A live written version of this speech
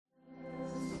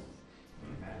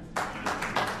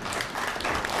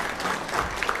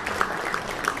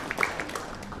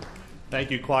Thank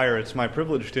you, choir. It's my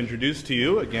privilege to introduce to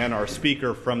you again our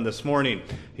speaker from this morning.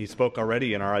 He spoke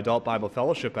already in our Adult Bible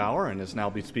Fellowship Hour and is now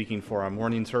be speaking for our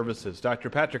morning services. Dr.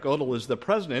 Patrick Odle is the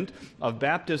president of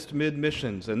Baptist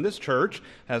Mid-Missions, and this church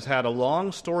has had a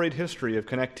long, storied history of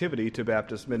connectivity to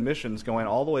Baptist Mid-Missions going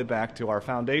all the way back to our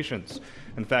foundations.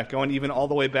 In fact, going even all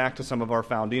the way back to some of our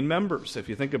founding members, if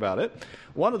you think about it.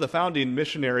 One of the founding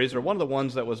missionaries, or one of the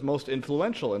ones that was most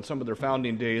influential in some of their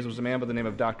founding days, was a man by the name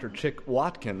of Dr. Chick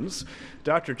Watkins.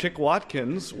 Dr. Chick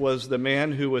Watkins was the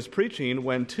man who was preaching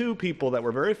when two people that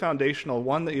were very foundational,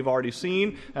 one that you've already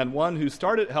seen, and one who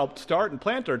helped start and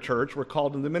plant our church, were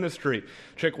called into ministry.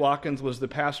 Chick Watkins was the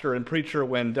pastor and preacher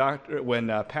when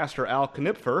Pastor Al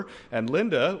Knipfer and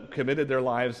Linda committed their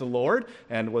lives to the Lord,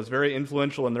 and was very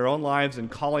influential in their own lives in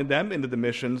calling them into the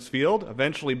missions field,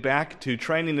 eventually back to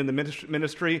training in the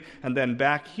ministry, and then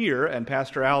back here. And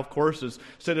Pastor Al, of course, is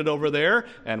seated over there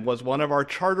and was one of our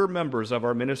charter members of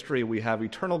our ministry. We have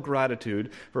eternal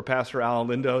gratitude for Pastor Al and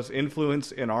Linda's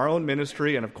influence in our own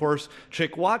ministry, and of course,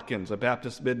 Chick Watkins, a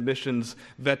Baptist Mid-Missions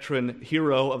veteran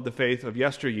hero of the faith of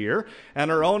yesteryear,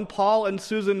 and our own Paul and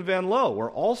Susan Van Lowe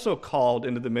were also called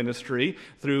into the ministry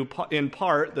through, in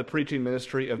part, the preaching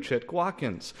ministry of Chick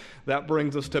Watkins. That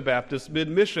brings us to Baptist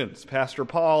Mid-Missions. Pastor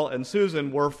Paul and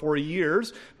Susan were for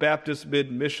years Baptist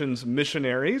Mid-Missions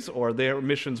missionaries, or their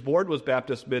missions board was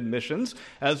Baptist Mid-Missions,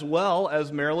 as well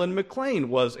as Marilyn McLean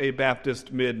was a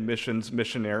Baptist Mid-Missions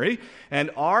missionary, and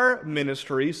our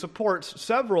ministry supports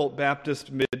several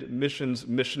Baptist Mid-Missions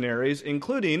missionaries,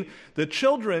 including the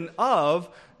children of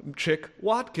Chick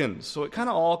Watkins. So it kind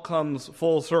of all comes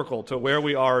full circle to where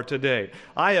we are today.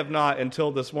 I have not,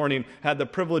 until this morning, had the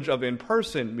privilege of in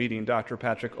person meeting Dr.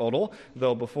 Patrick Odle,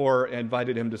 though before I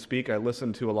invited him to speak, I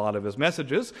listened to a lot of his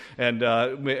messages, and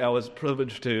I was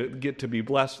privileged to get to be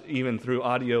blessed even through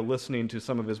audio, listening to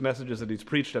some of his messages that he's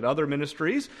preached at other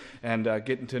ministries, and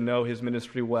getting to know his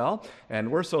ministry well.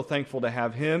 And we're so thankful to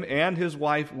have him and his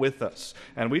wife with us.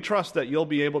 And we trust that you'll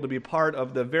be able to be part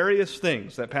of the various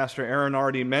things that Pastor Aaron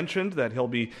already mentioned that he'll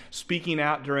be speaking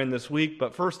out during this week.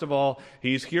 But first of all,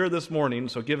 he's here this morning,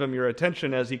 so give him your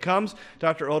attention as he comes.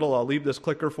 Dr. Odle, I'll leave this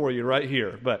clicker for you right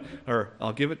here, or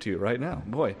I'll give it to you right now.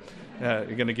 Boy, you're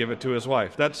going to give it to his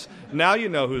wife. Now you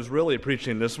know who's really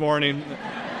preaching this morning.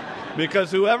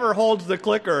 Because whoever holds the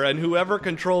clicker and whoever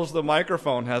controls the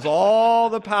microphone has all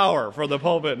the power for the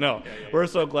pulpit. No, we're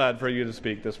so glad for you to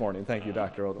speak this morning. Thank you,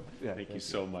 Dr. Odle. Thank you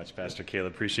so much, Pastor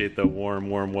Caleb. Appreciate the warm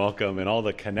welcome and all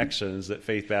the connections that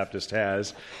Faith Baptist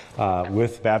has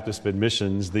with Baptist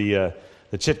Mid-Missions. The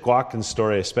Chick Watkins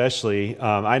story especially,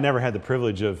 I never had the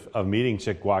privilege of meeting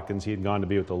Chick Watkins. He had gone to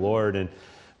be with the Lord,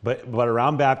 but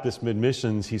around Baptist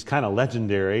Mid-Missions, he's kind of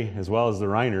legendary, as well as the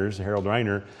Reiners, Harold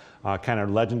Reiner, kind of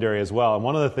legendary as well. And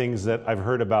one of the things that I've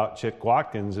heard about Chick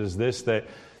Watkins is this, that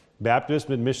Baptist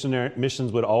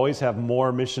Missions would always have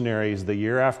more missionaries the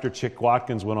year after Chick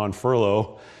Watkins went on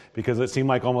furlough, because it seemed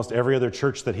like almost every other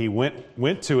church that he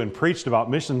went to and preached about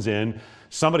missions in,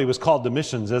 somebody was called to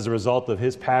missions as a result of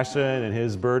his passion and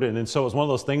his burden. And so it was one of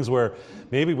those things where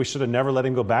maybe we should have never let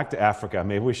him go back to Africa.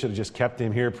 Maybe we should have just kept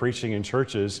him here preaching in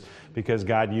churches, because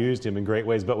God used him in great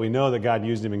ways. But we know that God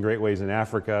used him in great ways in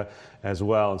Africa as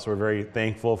well. And so we're very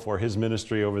thankful for his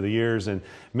ministry over the years, and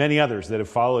many others that have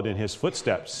followed in his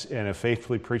footsteps and have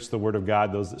faithfully preached the Word of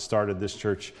God, those that started this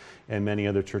church and many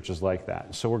other churches like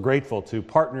that. So we're grateful to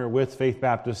partner with Faith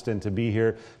Baptist and to be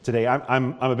here today.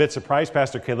 I'm a bit surprised,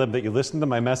 Pastor Caleb, that you listened to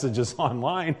my messages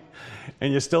online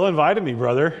and you still invited me,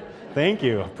 brother. Thank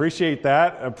you. Appreciate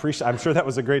that. I'm sure that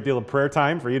was a great deal of prayer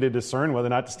time for you to discern whether or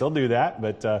not to still do that,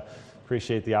 but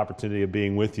appreciate the opportunity of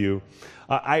being with you.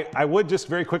 I would just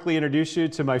very quickly introduce you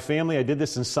to my family. I did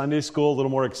this in Sunday school a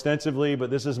little more extensively, but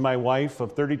this is my wife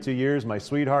of 32 years, my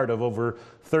sweetheart of over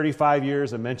 35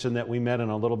 years. I mentioned that we met in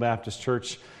a little Baptist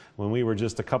church when we were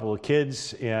just a couple of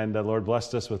kids, and the Lord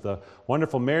blessed us with a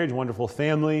wonderful marriage, wonderful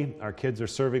family. Our kids are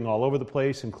serving all over the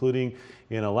place, including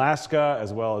in Alaska,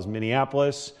 as well as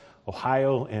Minneapolis,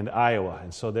 Ohio, and Iowa.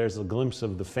 And so there's a glimpse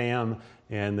of the fam,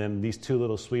 and then these two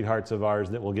little sweethearts of ours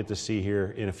that we'll get to see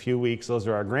here in a few weeks. Those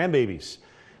are our grandbabies.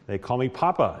 They call me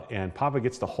Papa, and Papa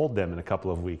gets to hold them in a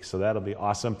couple of weeks, so that'll be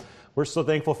awesome. We're so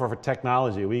thankful for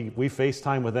technology. We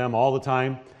FaceTime with them all the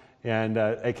time, and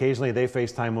occasionally they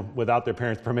FaceTime without their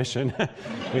parents' permission.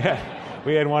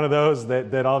 We had one of those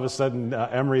that all of a sudden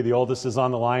Emery, the oldest, is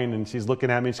on the line, and she's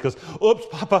looking at me and she goes, oops,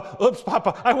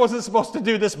 Papa, I wasn't supposed to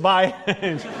do this, bye.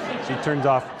 And she turns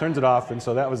it off, and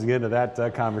so that was the end of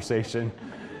that conversation.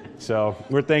 So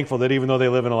we're thankful that even though they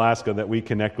live in Alaska, that we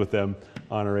connect with them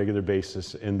on a regular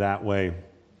basis in that way.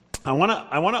 I want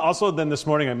to also then this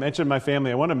morning, I mentioned my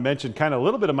family, I want to mention kind of a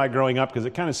little bit of my growing up, because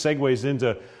it kind of segues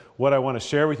into what I want to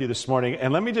share with you this morning.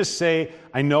 And let me just say,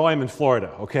 I know I'm in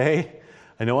Florida, okay?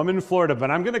 I know I'm in Florida, but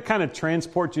I'm going to kind of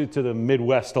transport you to the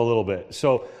Midwest a little bit.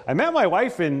 So I met my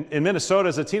wife in Minnesota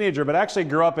as a teenager, but actually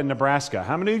grew up in Nebraska.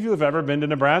 How many of you have ever been to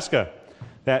Nebraska?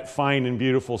 That fine and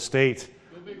beautiful state.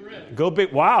 Go Big Red. Go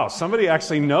Big, wow, somebody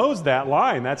actually knows that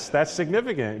line. That's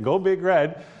significant. Go Big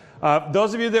Red.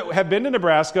 Those of you that have been to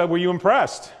Nebraska, were you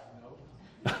impressed?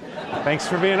 No. Thanks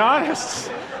for being honest.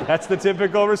 That's the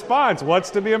typical response. What's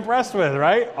to be impressed with,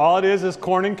 right? All it is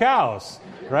corn and cows.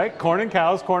 Right? Corn and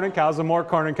cows, and more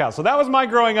corn and cows. So that was my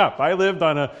growing up. I lived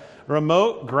on a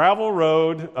remote gravel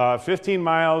road, 15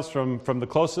 miles from the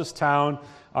closest town.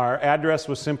 Our address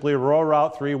was simply Rural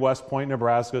Route 3, West Point,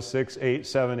 Nebraska,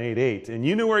 68788. And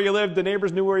you knew where you lived, the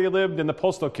neighbors knew where you lived, and the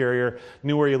postal carrier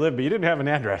knew where you lived, but you didn't have an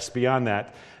address beyond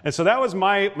that. And so that was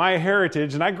my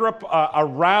heritage, and I grew up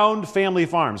around family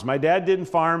farms. My dad didn't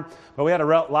farm, but we had a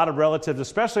lot of relatives,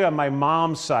 especially on my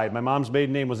mom's side. My mom's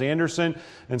maiden name was Anderson,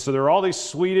 and so there were all these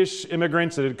Swedish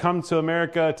immigrants that had come to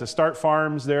America to start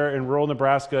farms there in rural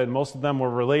Nebraska, and most of them were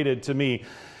related to me.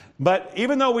 But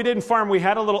even though we didn't farm, we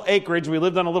had a little acreage. We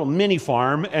lived on a little mini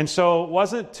farm. And so it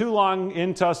wasn't too long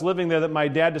into us living there that my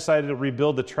dad decided to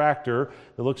rebuild the tractor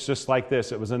that looks just like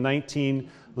this. It was a late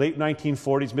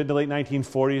 1940s, mid to late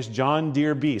 1940s, John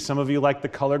Deere B. Some of you like the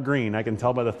color green. I can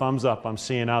tell by the thumbs up I'm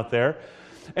seeing out there.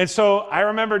 And so I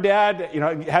remember Dad,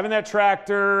 having that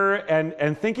tractor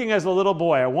and thinking as a little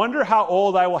boy, I wonder how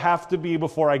old I will have to be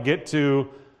before I get to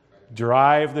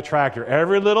drive the tractor.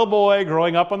 Every little boy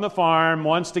growing up on the farm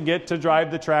wants to get to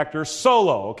drive the tractor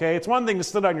solo, okay? It's one thing to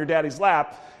sit on your daddy's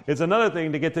lap. It's another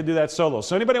thing to get to do that solo.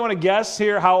 So anybody want to guess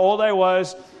here how old I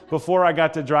was before I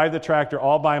got to drive the tractor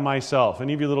all by myself?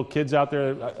 Any of you little kids out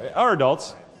there, or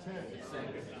adults?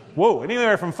 Whoa,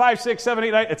 anywhere from 5, 6, 7,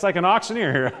 8, 9. It's like an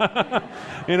auctioneer here.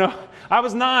 I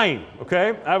was 9,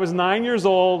 okay? I was 9 years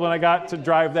old when I got to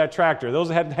drive that tractor. Those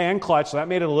had hand clutch, so that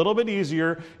made it a little bit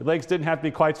easier. Your legs didn't have to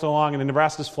be quite so long, and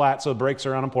Nebraska's flat, so the brakes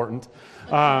are unimportant.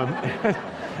 And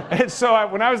so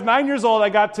when I was 9 years old, I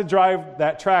got to drive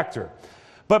that tractor.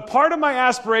 But part of my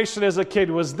aspiration as a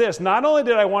kid was this. Not only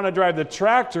did I want to drive the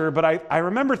tractor, but I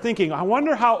remember thinking, I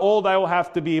wonder how old I will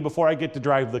have to be before I get to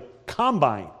drive the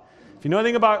combine. If you know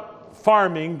anything about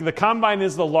farming, the combine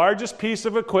is the largest piece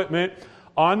of equipment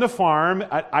on the farm.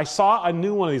 I saw a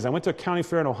new one of these. I went to a county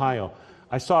fair in Ohio.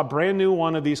 I saw a brand new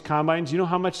one of these combines. You know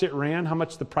how much it ran? How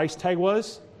much the price tag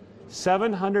was?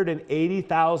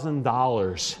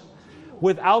 $780,000.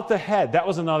 Without the head, that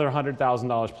was another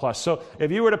 $100,000 plus. So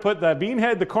if you were to put the bean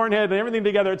head, the corn head, and everything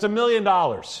together, it's $1 million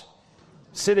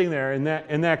sitting there in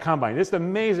that combine. It's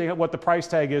amazing what the price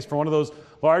tag is for one of those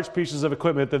large pieces of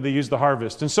equipment that they use to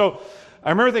harvest. And so I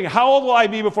remember thinking, how old will I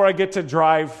be before I get to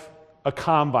drive a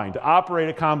combine, to operate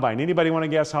a combine? Anybody want to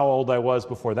guess how old I was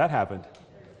before that happened?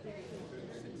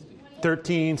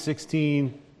 13,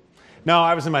 16. No,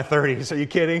 I was in my 30s. Are you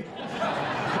kidding?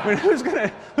 I mean, who's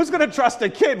gonna trust a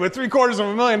kid with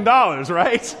 $750,000,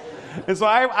 right? And so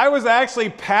I was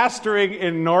actually pastoring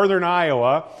in northern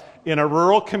Iowa in a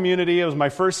rural community. It was my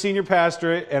first senior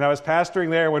pastorate, and I was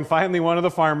pastoring there when finally one of the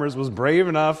farmers was brave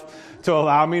enough to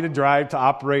allow me to drive to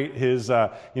operate his,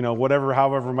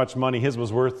 however much money his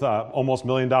was worth, almost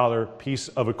 $1 million piece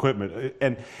of equipment.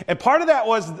 And part of that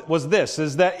was this,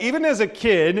 is that even as a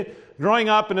kid, growing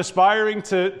up and aspiring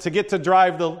to get to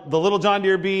drive the little John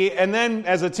Deere B, and then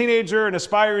as a teenager and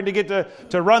aspiring to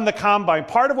get to run the combine,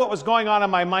 part of what was going on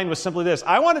in my mind was simply this.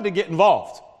 I wanted to get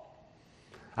involved.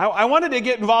 I wanted to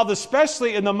get involved,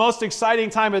 especially in the most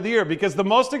exciting time of the year, because the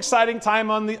most exciting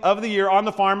time of the year on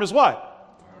the farm is what?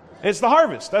 It's the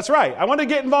harvest. That's right. I wanted to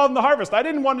get involved in the harvest. I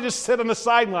didn't want to just sit on the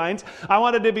sidelines. I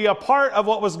wanted to be a part of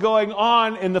what was going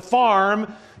on in the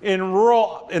farm in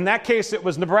rural, in that case it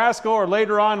was Nebraska, or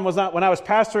later on when I was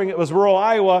pastoring it was rural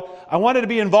Iowa. I wanted to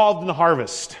be involved in the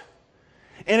harvest.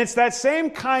 And it's that same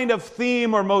kind of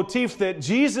theme or motif that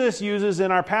Jesus uses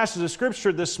in our passage of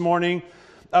Scripture this morning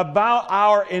about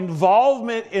our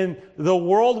involvement in the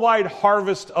worldwide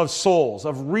harvest of souls,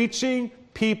 of reaching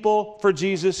people for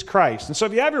Jesus Christ. And so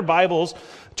if you have your Bibles,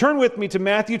 turn with me to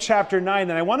Matthew chapter 9,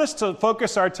 and I want us to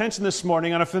focus our attention this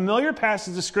morning on a familiar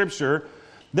passage of Scripture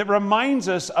that reminds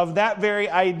us of that very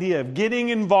idea of getting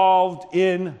involved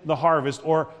in the harvest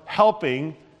or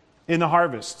helping in the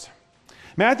harvest.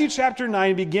 Matthew chapter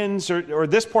 9 begins, or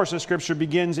this portion of Scripture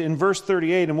begins in verse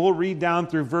 38, and we'll read down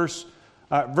through verse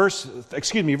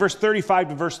 35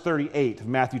 to verse 38 of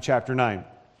Matthew chapter 9.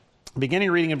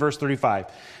 Beginning reading in verse 35.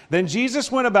 Then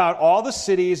Jesus went about all the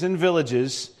cities and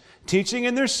villages, teaching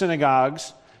in their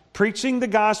synagogues, preaching the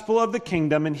gospel of the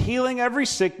kingdom, and healing every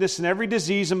sickness and every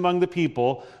disease among the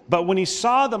people. But when he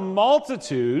saw the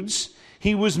multitudes,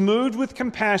 He was moved with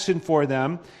compassion for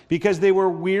them because they were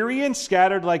weary and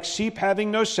scattered like sheep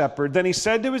having no shepherd. Then he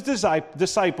said to his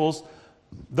disciples,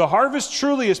 "The harvest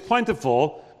truly is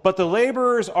plentiful, but the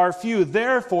laborers are few.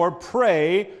 Therefore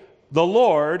pray the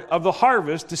Lord of the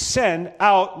harvest to send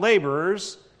out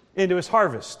laborers into his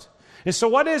harvest." And so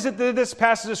what is it that this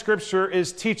passage of Scripture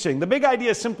is teaching? The big idea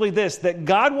is simply this, that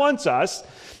God wants us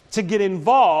to get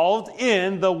involved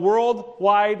in the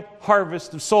worldwide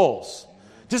harvest of souls.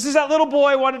 Just as that little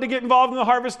boy wanted to get involved in the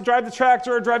harvest and drive the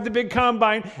tractor or drive the big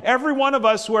combine, every one of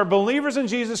us who are believers in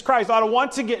Jesus Christ ought to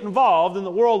want to get involved in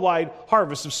the worldwide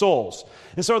harvest of souls.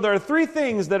 And so there are three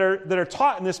things that are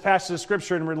taught in this passage of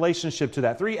Scripture in relationship to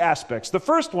that, three aspects. The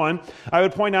first one I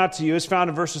would point out to you is found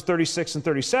in verses 36 and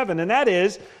 37, and that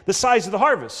is the size of the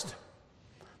harvest.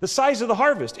 The size of the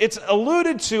harvest. It's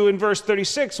alluded to in verse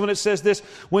 36 when it says this,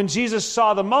 when Jesus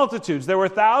saw the multitudes. There were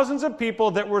thousands of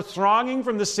people that were thronging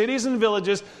from the cities and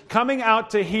villages coming out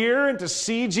to hear and to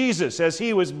see Jesus as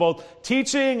he was both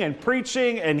teaching and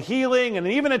preaching and healing and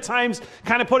even at times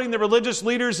kind of putting the religious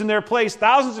leaders in their place.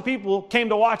 Thousands of people came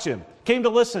to watch him, came to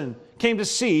listen, came to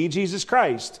see Jesus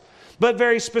Christ. But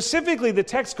very specifically, the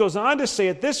text goes on to say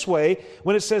it this way,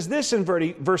 when it says this in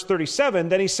verse 37,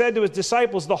 then he said to his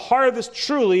disciples, the harvest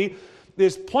truly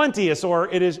is plenteous, or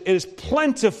it is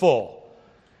plentiful.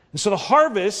 And so the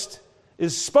harvest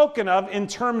is spoken of in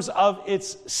terms of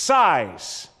its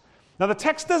size. Now the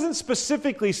text doesn't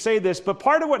specifically say this, but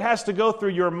part of what has to go through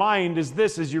your mind is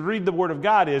this, as you read the Word of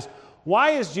God, is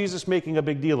why is Jesus making a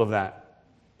big deal of that?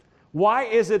 Why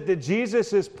is it that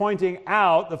Jesus is pointing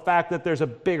out the fact that there's a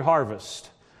big harvest?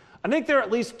 I think there are at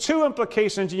least two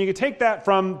implications, and you can take that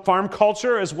from farm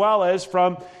culture as well as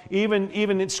from even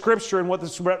in Scripture and what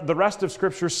the rest of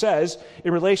Scripture says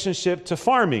in relationship to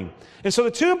farming. And so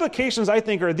the two implications, I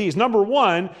think, are these. Number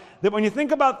one, that when you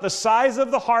think about the size of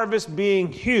the harvest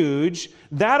being huge,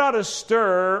 that ought to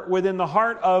stir within the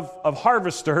heart of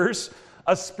harvesters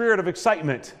a spirit of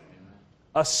excitement.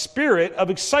 A spirit of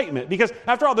excitement. Because,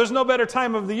 after all, there's no better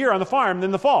time of the year on the farm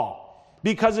than the fall.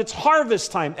 Because it's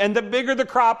harvest time. And the bigger the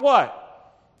crop,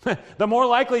 what? The more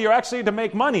likely you're actually to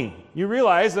make money. You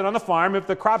realize that on the farm, if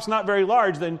the crop's not very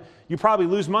large, then you probably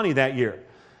lose money that year.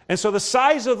 And so the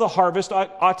size of the harvest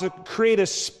ought to create a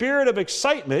spirit of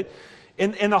excitement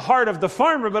in the heart of the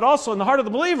farmer, but also in the heart of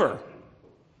the believer.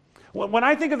 When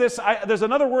I think of this, there's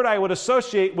another word I would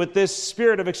associate with this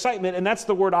spirit of excitement, and that's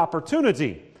the word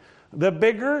opportunity. The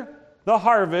bigger the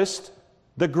harvest,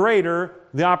 the greater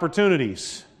the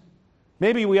opportunities.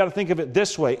 Maybe we ought to think of it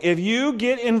this way. If you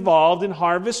get involved in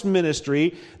harvest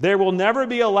ministry, there will never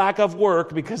be a lack of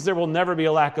work because there will never be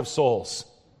a lack of souls.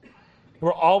 There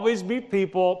will always be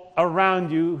people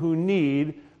around you who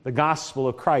need the gospel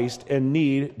of Christ and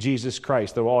need Jesus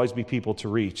Christ. There will always be people to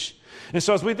reach. And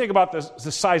so as we think about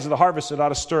the size of the harvest, it ought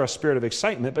to stir a spirit of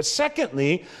excitement. But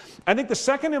secondly, I think the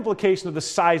second implication of the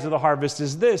size of the harvest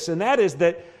is this, and that is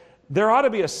that there ought to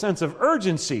be a sense of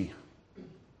urgency.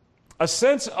 A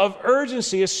sense of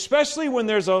urgency, especially when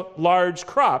there's a large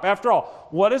crop. After all,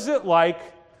 what is it like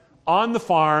on the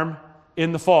farm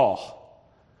in the fall?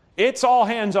 It's all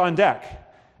hands on deck.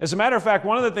 As a matter of fact,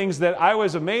 one of the things that I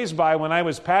was amazed by when I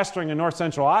was pastoring in north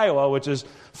central Iowa, which is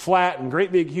flat and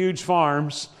great big huge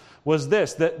farms, was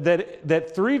this,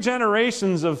 that three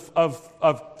generations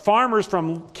of farmers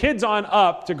from kids on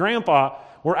up to grandpa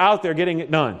were out there getting it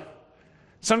done.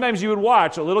 Sometimes you would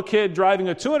watch a little kid driving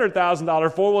a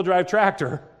 $200,000 four-wheel drive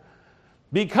tractor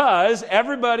because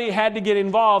everybody had to get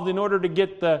involved in order to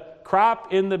get the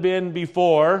crop in the bin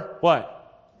before what?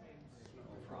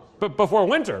 But before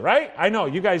winter, right? I know,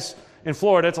 you guys in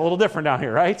Florida, it's a little different down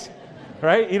here, right?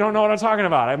 Right? You don't know what I'm talking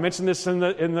about. I mentioned this in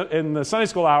the Sunday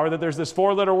school hour that there's this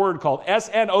four-letter word called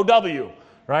S-N-O-W,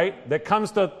 right? That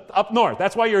comes to up north.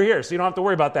 That's why you're here, so you don't have to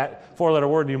worry about that four-letter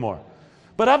word anymore.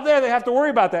 But up there, they have to worry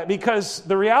about that because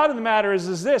the reality of the matter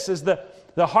is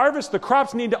the harvest, the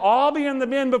crops need to all be in the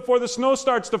bin before the snow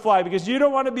starts to fly because you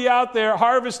don't want to be out there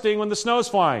harvesting when the snow's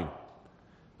flying.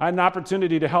 I had an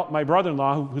opportunity to help my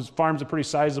brother-in-law, whose farm's a pretty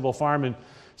sizable farm in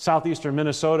southeastern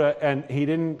Minnesota, and he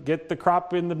didn't get the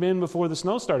crop in the bin before the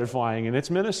snow started flying, and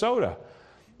it's Minnesota.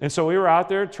 And so we were out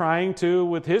there trying to,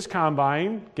 with his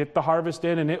combine, get the harvest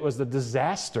in, and it was a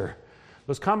disaster.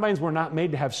 Those combines were not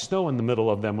made to have snow in the middle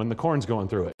of them when the corn's going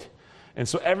through it. And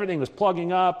so everything was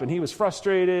plugging up, and he was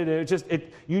frustrated.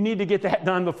 You need to get that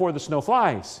done before the snow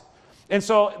flies. And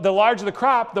so the larger the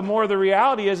crop, the more the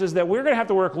reality is that we're going to have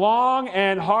to work long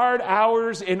and hard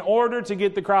hours in order to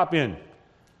get the crop in.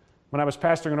 When I was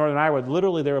pastoring in northern Iowa,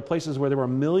 literally there were places where there were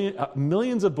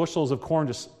millions of bushels of corn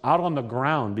just out on the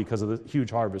ground because of the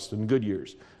huge harvest in good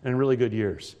years, and really good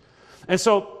years. And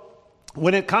so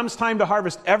when it comes time to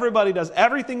harvest, everybody does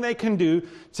everything they can do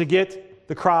to get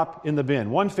the crop in the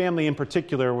bin. One family in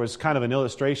particular was kind of an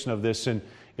illustration of this in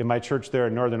my church there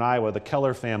in northern Iowa, the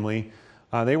Keller family.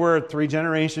 They were a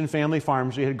 3-generation family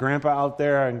farm. So you had Grandpa out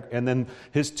there and then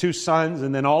his 2 sons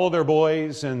and then all of their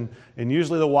boys. And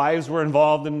usually the wives were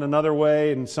involved in another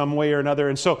way, in some way or another.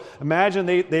 And so imagine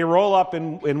they roll up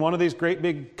in one of these great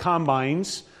big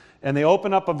combines and they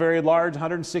open up a very large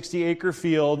 160-acre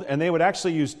field, and they would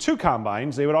actually use 2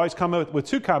 combines. They would always come with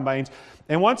 2 combines.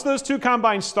 And once those 2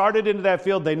 combines started into that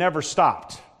field, they never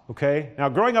stopped. Okay? Now,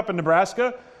 growing up in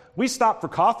Nebraska, we stopped for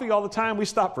coffee all the time. We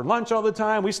stopped for lunch all the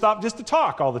time. We stopped just to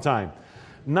talk all the time.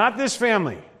 Not this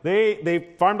family.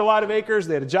 They farmed a lot of acres.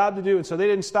 They had a job to do, and so they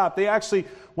didn't stop. They actually,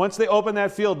 once they opened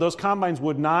that field, those combines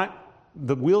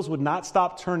the wheels would not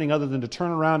stop turning other than to turn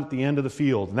around at the end of the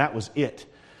field, and that was it.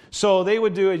 So they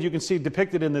would do, as you can see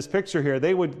depicted in this picture here,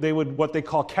 they would what they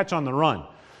call catch on the run,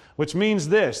 which means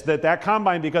this, that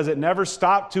combine, because it never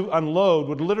stopped to unload,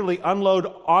 would literally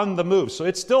unload on the move. So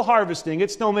it's still harvesting.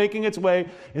 It's still making its way,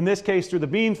 in this case, through the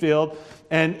bean field.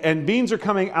 And beans are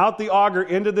coming out the auger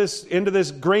into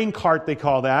this grain cart, they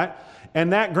call that.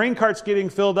 And that grain cart's getting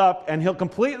filled up, and he'll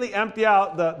completely empty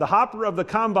out the hopper of the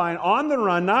combine on the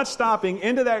run, not stopping,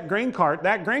 into that grain cart.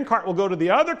 That grain cart will go to the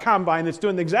other combine that's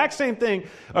doing the exact same thing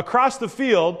across the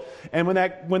field. And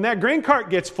when that grain cart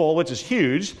gets full, which is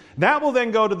huge, that will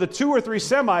then go to the 2 or 3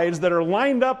 semis that are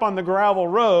lined up on the gravel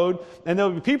road. And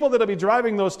there'll be people that'll be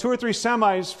driving those 2 or 3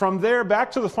 semis from there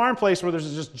back to the farm place where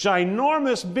there's this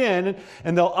ginormous bin,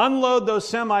 and they'll unload those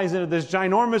semis into this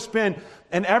ginormous bin.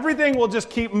 And everything will just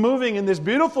keep moving in this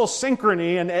beautiful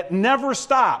synchrony, and it never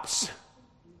stops.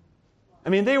 I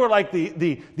mean, they were like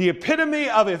the epitome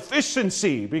of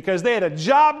efficiency, because they had a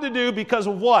job to do because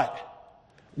of what?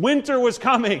 Winter was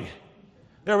coming.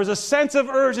 There was a sense of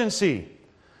urgency.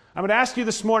 I'm going to ask you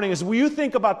this morning, as you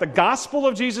think about the gospel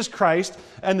of Jesus Christ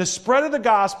and the spread of the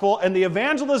gospel and the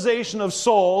evangelization of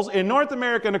souls in North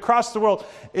America and across the world,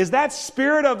 is that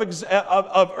spirit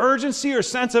of urgency or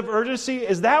sense of urgency,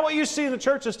 is that what you see in the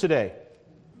churches today?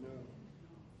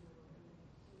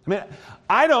 I mean,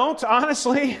 I don't,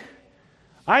 honestly.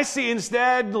 I see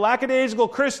instead lackadaisical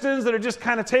Christians that are just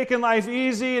kind of taking life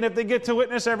easy, and if they get to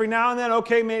witness every now and then,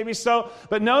 okay, maybe so,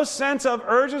 but no sense of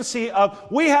urgency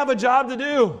of, we have a job to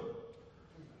do.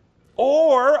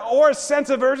 Or a sense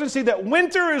of urgency that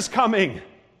winter is coming. I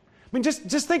mean,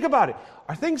 just think about it.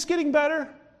 Are things getting better?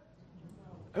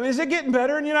 I mean, is it getting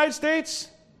better in the United States?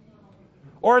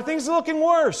 Or are things looking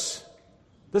worse?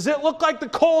 Does it look like the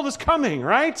cold is coming,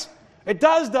 right? It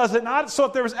does it not? So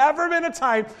if there was ever been a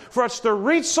time for us to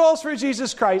reach souls for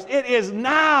Jesus Christ, it is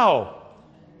now.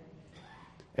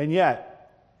 And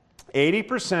yet,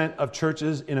 80% of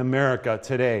churches in America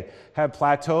today have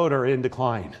plateaued or in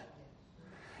decline.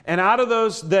 And out of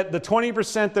those, the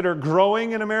 20% that are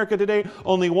growing in America today,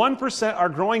 only 1% are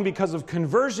growing because of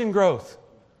conversion growth.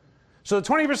 So the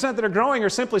 20% that are growing are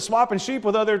simply swapping sheep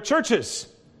with other churches.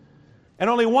 And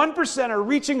only 1% are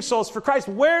reaching souls for Christ.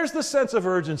 Where's the sense of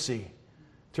urgency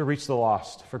to reach the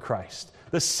lost for Christ?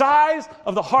 The size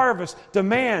of the harvest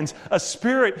demands a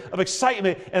spirit of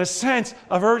excitement and a sense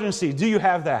of urgency. Do you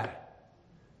have that?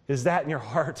 Is that in your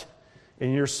heart,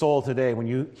 in your soul today when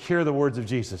you hear the words of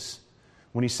Jesus?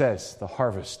 When he says, the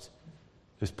harvest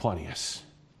is plenteous.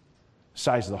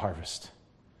 Size of the harvest.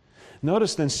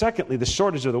 Notice then, secondly, the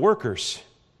shortage of the workers.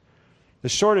 The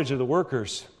shortage of the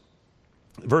workers.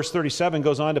 Verse 37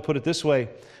 goes on to put it this way,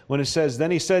 when it says,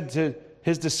 then he said to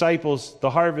his disciples, the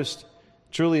harvest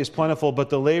truly is plentiful, but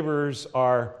the laborers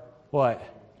are what?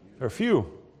 Are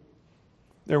few.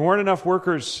 There weren't enough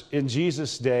workers in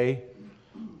Jesus' day,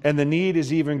 and the need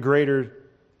is even greater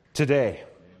today.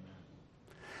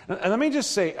 And let me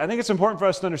just say, I think it's important for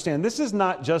us to understand, this is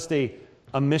not just a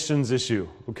missions issue,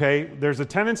 okay? There's a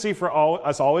tendency for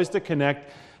us always to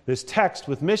connect this text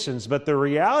with missions, but the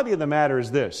reality of the matter is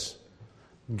this.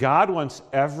 God wants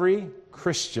every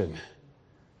Christian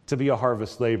to be a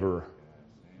harvest laborer.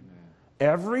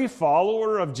 Every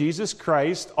follower of Jesus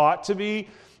Christ ought to be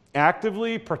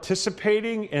actively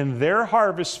participating in their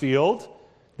harvest field.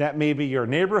 That may be your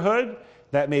neighborhood,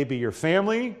 that may be your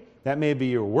family, that may be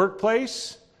your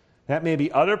workplace, that may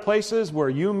be other places where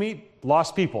you meet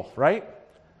lost people, right?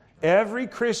 Every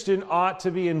Christian ought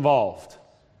to be involved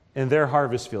in their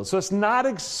harvest field. So it's not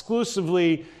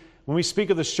exclusively, when we speak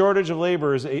of the shortage of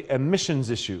laborers, a missions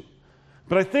issue.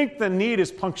 But I think the need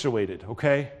is punctuated,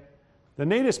 okay? The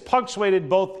need is punctuated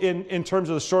both in terms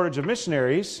of the shortage of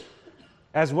missionaries,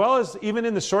 as well as even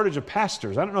in the shortage of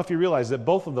pastors. I don't know if you realize that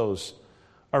both of those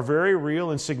are very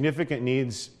real and significant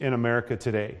needs in America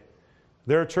today.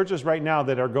 There are churches right now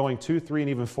that are going 2, 3, and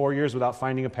even 4 years without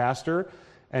finding a pastor,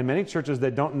 and many churches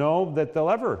that don't know that they'll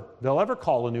ever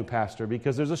call a new pastor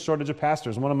because there's a shortage of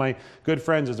pastors. One of my good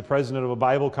friends is the president of a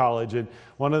Bible college, and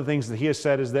one of the things that he has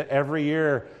said is that every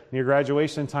year near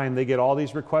graduation time, they get all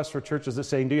these requests for churches that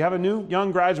saying, do you have a new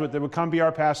young graduate that would come be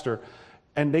our pastor?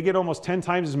 And they get almost 10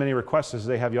 times as many requests as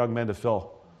they have young men to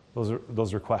fill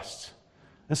those requests.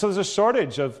 And so there's a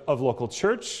shortage of local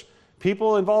church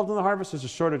people involved in the harvest. There's a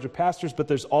shortage of pastors, but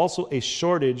there's also a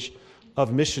shortage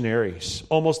of missionaries.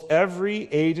 Almost every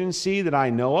agency that I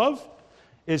know of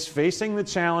is facing the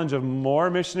challenge of more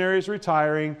missionaries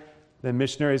retiring than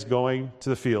missionaries going to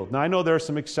the field. Now, I know there are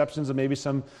some exceptions and maybe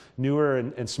some newer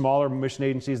and smaller mission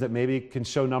agencies that maybe can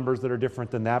show numbers that are different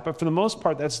than that, but for the most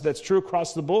part, that's true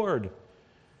across the board.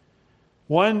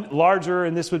 One larger,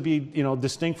 and this would be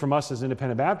distinct from us as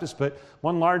Independent Baptists, but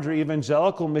one larger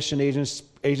evangelical mission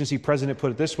agency president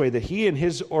put it this way, that he and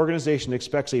his organization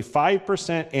expects a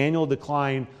 5% annual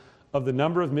decline of the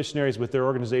number of missionaries with their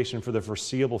organization for the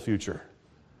foreseeable future.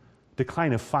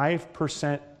 Decline of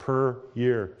 5% per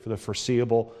year for the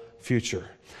foreseeable future.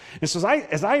 And so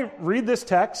as I read this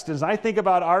text, as I think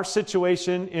about our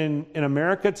situation in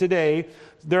America today,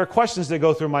 there are questions that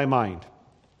go through my mind.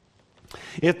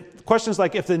 Questions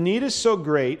like, if the need is so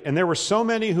great and there were so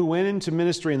many who went into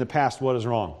ministry in the past, what is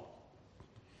wrong?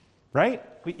 Right?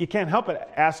 You can't help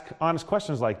but ask honest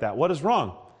questions like that. What is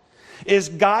wrong? Is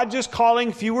God just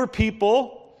calling fewer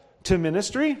people to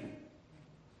ministry?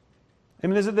 I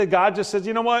mean, is it that God just says,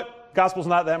 you know what? Gospel's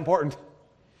not that important.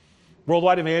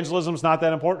 Worldwide evangelism is not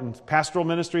that important. Pastoral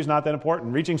ministry is not that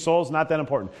important. Reaching souls is not that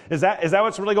important. Is that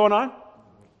what's really going on?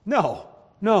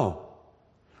 No.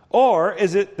 Or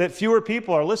is it that fewer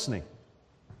people are listening?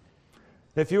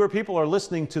 That fewer people are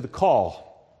listening to the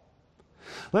call?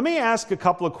 Let me ask a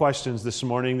couple of questions this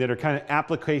morning that are kind of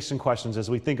application questions as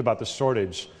we think about the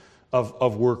shortage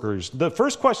of workers. The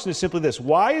first question is simply this: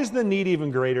 why is the need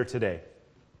even greater today?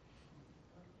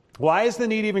 Why is the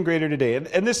need even greater today?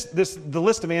 And the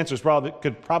list of answers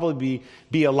could probably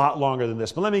be a lot longer than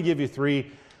this, but let me give you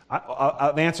three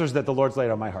answers that the Lord's laid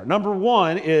on my heart. Number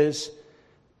one is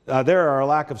there are a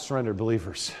lack of surrendered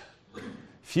believers.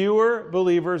 Fewer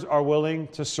believers are willing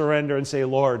to surrender and say,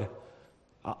 Lord,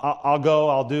 I'll go,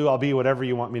 I'll do, I'll be whatever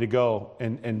you want me to go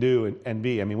and do and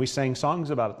be. I mean, we sang songs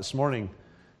about it this morning.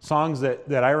 Songs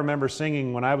that I remember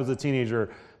singing when I was a teenager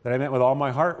that I meant with all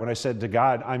my heart when I said to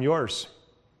God, I'm yours.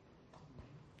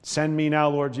 Send me now,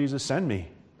 Lord Jesus, send me.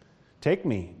 Take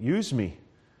me, use me.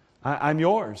 I'm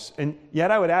yours. And yet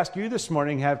I would ask you this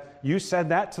morning, have you said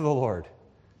that to the Lord?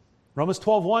 Romans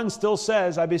 12:1 still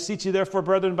says, I beseech you therefore,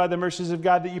 brethren, by the mercies of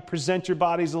God, that you present your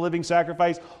bodies a living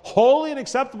sacrifice, holy and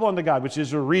acceptable unto God, which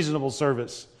is your reasonable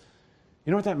service.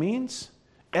 You know what that means?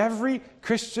 Every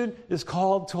Christian is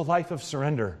called to a life of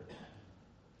surrender.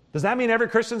 Does that mean every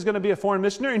Christian is going to be a foreign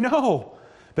missionary? No.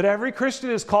 But every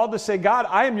Christian is called to say, God,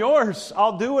 I am yours.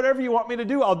 I'll do whatever you want me to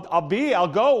do. I'll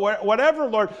go, whatever,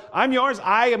 Lord. I'm yours.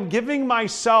 I am giving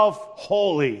myself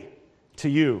wholly to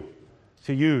you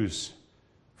to use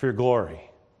for your glory.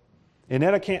 And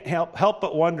yet I can't help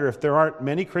but wonder if there aren't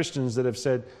many Christians that have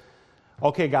said,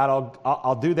 okay, God,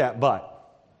 I'll do that, but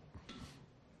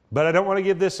I don't want to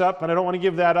give this up, and I don't want to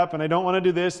give that up, and I don't want to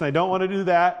do this, and I don't want to do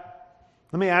that.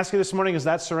 Let me ask you this morning, is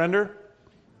that surrender?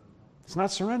 It's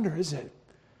not surrender, is it?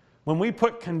 When we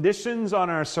put conditions on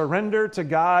our surrender to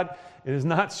God, it is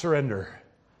not surrender.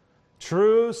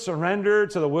 True surrender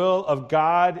to the will of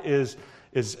God is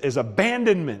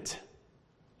abandonment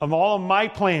of all of my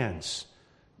plans,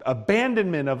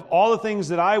 abandonment of all the things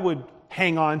that I would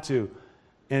hang on to,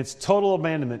 and it's total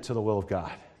abandonment to the will of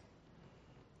God.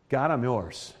 God, I'm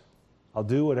yours. I'll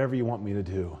do whatever you want me to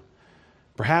do.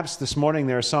 Perhaps this morning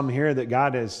there are some here that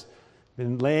God has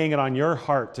been laying it on your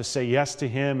heart to say yes to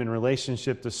Him in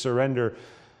relationship to surrender.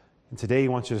 And today He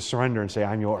wants you to surrender and say,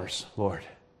 I'm yours, Lord.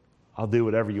 I'll do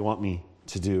whatever you want me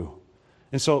to do.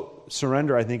 And so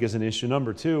surrender, I think, is an issue.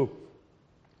 Number two,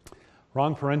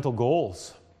 wrong parental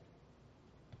goals.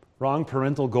 Wrong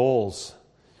parental goals.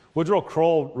 Woodrow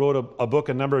Kroll wrote a book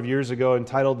a number of years ago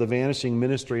entitled The Vanishing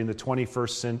Ministry in the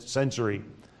 21st Century.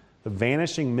 The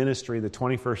Vanishing Ministry in the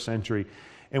 21st Century.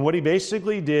 And what he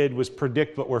basically did was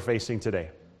predict what we're facing today.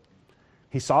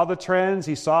 He saw the trends,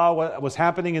 he saw what was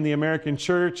happening in the American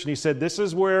church, and he said, this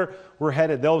is where we're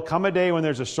headed. There'll come a day when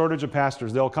there's a shortage of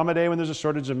pastors. There'll come a day when there's a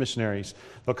shortage of missionaries.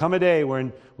 There'll come a day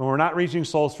when we're not reaching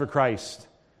souls for Christ.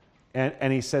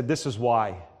 And he said, this is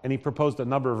why. And he proposed a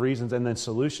number of reasons and then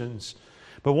solutions.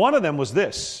 But one of them was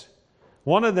this.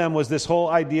 One of them was this whole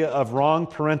idea of wrong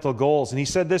parental goals. And he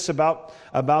said this about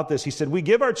this. He said, we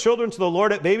give our children to the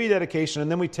Lord at baby dedication,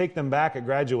 and then we take them back at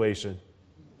graduation.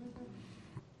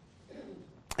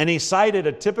 And he cited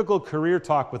a typical career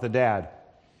talk with a dad,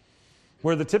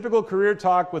 where the typical career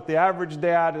talk with the average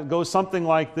dad goes something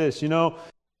like this. You know,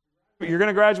 you're going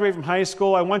to graduate from high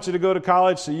school. I want you to go to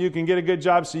college so you can get a good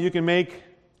job so you can make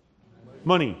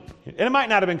money. And it might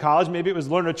not have been college. Maybe it was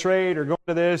learn a trade or go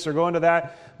into this or go into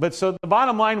that. But so the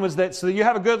bottom line was that so you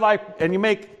have a good life and you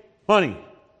make money.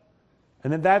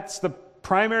 And then that's the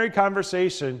primary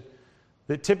conversation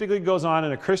that typically goes on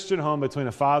in a Christian home between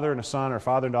a father and a son, or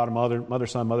father and daughter, mother,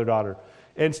 son, mother, daughter.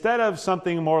 Instead of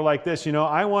something more like this, you know,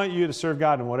 I want you to serve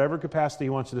God in whatever capacity He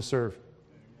wants you to serve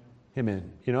Him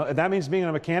in. You know, if that means being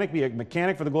a mechanic, be a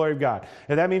mechanic for the glory of God.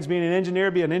 If that means being an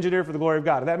engineer, be an engineer for the glory of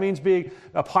God. If that means being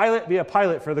a pilot, be a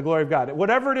pilot for the glory of God.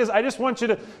 Whatever it is, I just want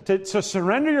you to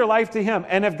surrender your life to Him.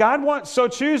 And if God so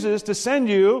chooses to send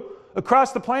you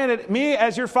across the planet, me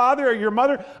as your father or your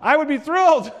mother, I would be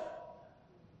thrilled.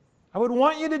 I would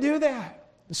want you to do that.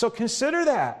 So consider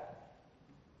that.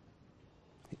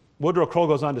 Woodrow Kroll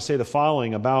goes on to say the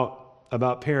following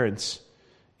about parents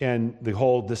and the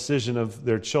whole decision of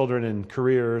their children and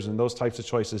careers and those types of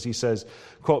choices. He says,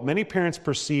 quote, "Many parents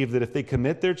perceive that if they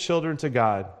commit their children to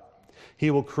God, He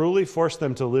will cruelly force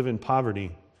them to live in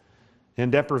poverty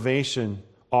and deprivation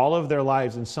all of their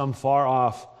lives in some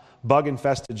far-off,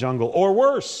 bug-infested jungle, or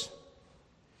worse.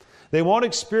 They won't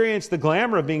experience the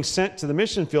glamour of being sent to the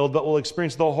mission field, but will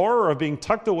experience the horror of being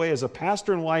tucked away as a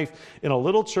pastor and wife in a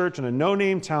little church in a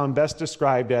no-name town best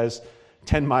described as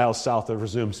 10 miles south of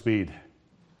resumed speed."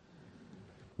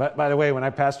 But by the way, when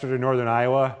I pastored in northern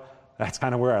Iowa, that's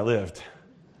kind of where I lived.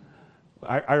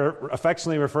 I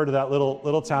affectionately refer to that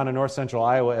little town in north central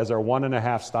Iowa as our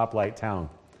 1.5 stoplight town,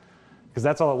 because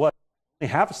that's all it was.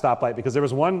 Only half a stoplight, because there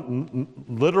was one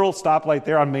literal stoplight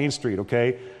there on Main Street,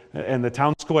 okay? And the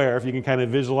town square, if you can kind of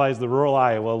visualize the rural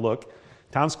Iowa look,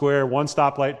 town square, one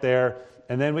stoplight there,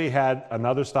 and then we had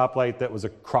another stoplight that was a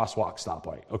crosswalk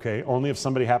stoplight, okay? Only if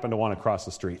somebody happened to want to cross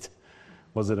the street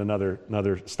was it another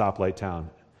stoplight town.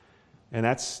 And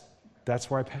that's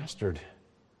where I pastored.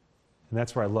 And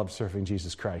that's where I loved serving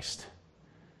Jesus Christ.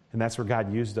 And that's where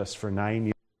God used us for 9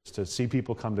 years to see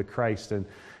people come to Christ and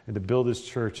to build His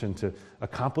church and to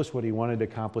accomplish what He wanted to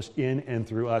accomplish in and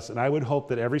through us. And I would hope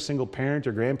that every single parent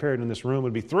or grandparent in this room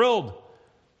would be thrilled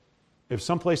if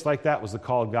someplace like that was the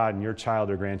call of God in your child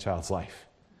or grandchild's life.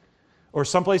 Or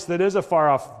someplace that is a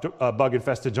far-off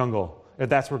bug-infested jungle, if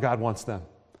that's where God wants them.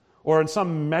 Or in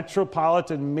some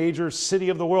metropolitan major city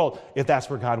of the world, if that's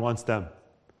where God wants them.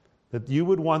 That you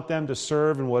would want them to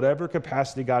serve in whatever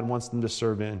capacity God wants them to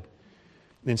serve in,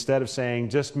 instead of saying,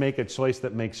 just make a choice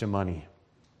that makes you money.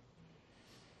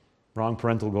 Wrong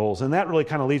parental goals. And that really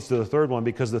kind of leads to the third one,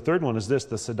 because the third one is this,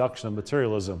 the seduction of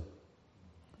materialism.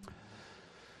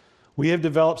 We have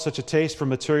developed such a taste for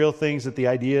material things that the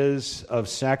ideas of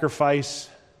sacrifice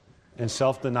and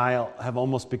self-denial have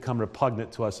almost become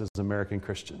repugnant to us as American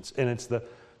Christians. And it's the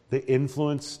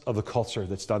influence of the culture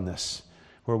that's done this,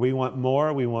 where we want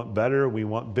more, we want better, we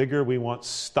want bigger, we want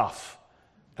stuff,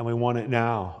 and we want it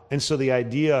now. And so the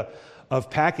idea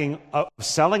of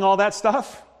selling all that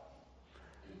stuff,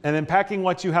 and then packing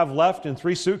what you have left in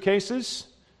 3 suitcases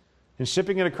and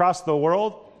shipping it across the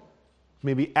world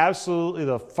may be absolutely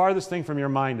the farthest thing from your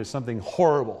mind is something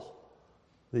horrible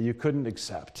that you couldn't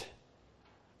accept.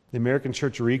 The American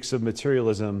church reeks of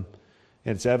materialism,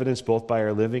 and it's evidenced both by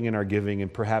our living and our giving,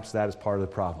 and perhaps that is part of the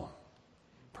problem.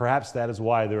 Perhaps that is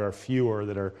why there are fewer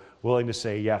that are willing to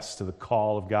say yes to the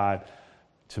call of God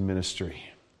to ministry.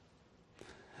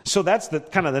 So that's the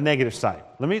kind of the negative side.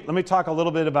 Let me talk a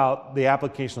little bit about the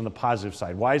application on the positive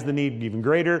side. Why is the need even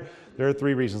greater? There are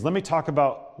 3 reasons. Let me talk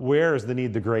about where is the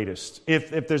need the greatest.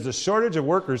 If there's a shortage of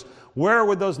workers,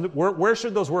 where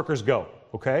should those workers go?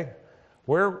 Okay,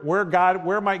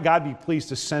 where might God be pleased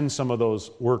to send some of those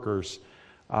workers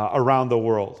around the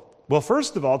world? Well,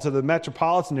 first of all, to the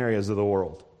metropolitan areas of the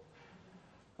world.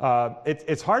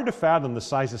 It's hard to fathom the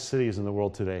size of cities in the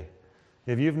world today.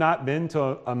 If you've not been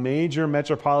to a major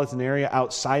metropolitan area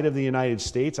outside of the United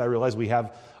States, I realize we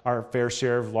have our fair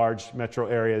share of large metro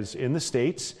areas in the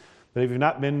States, but if you've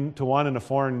not been to one in a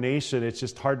foreign nation, it's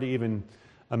just hard to even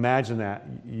imagine that.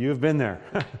 You've been there.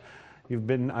 You've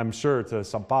been, I'm sure, to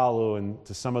Sao Paulo and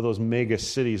to some of those mega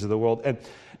cities of the world.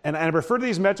 And I refer to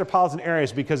these metropolitan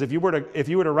areas because if you were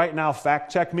to right now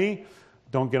fact check me,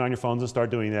 don't get on your phones and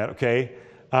start doing that, okay?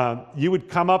 You would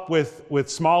come up with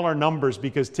smaller numbers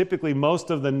because typically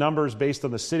most of the numbers based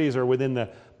on the cities are within the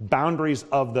boundaries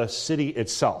of the city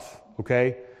itself,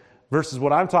 okay? Versus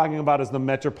what I'm talking about is the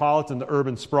metropolitan, the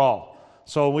urban sprawl.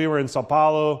 So we were in Sao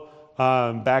Paulo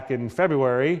back in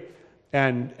February,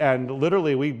 and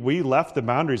literally we left the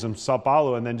boundaries of Sao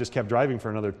Paulo and then just kept driving for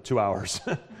another 2 hours.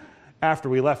 after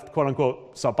we left, quote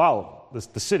unquote, Sao Paulo,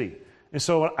 the city. And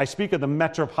so I speak of the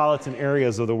metropolitan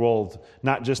areas of the world,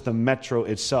 not just the metro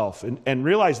itself. And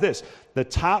realize this, the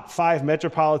top 5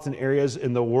 metropolitan areas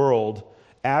in the world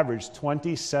average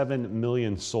 27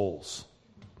 million souls.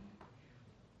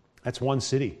 That's one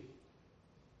city.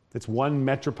 That's one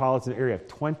metropolitan area,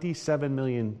 27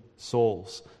 million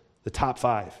souls, the top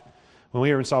 5. When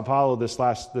we were in Sao Paulo this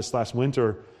last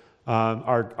winter,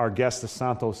 our guest, the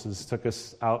Santoses, took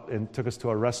us out and took us to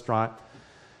a restaurant.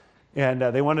 And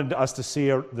they wanted us to see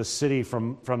the city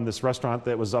from this restaurant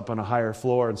that was up on a higher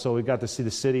floor. And so we got to see the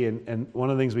city. And one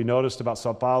of the things we noticed about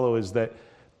Sao Paulo is that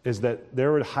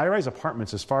there were high-rise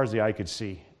apartments as far as the eye could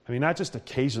see. I mean, not just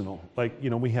occasional. Like,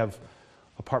 we have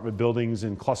apartment buildings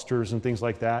and clusters and things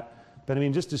like that. But I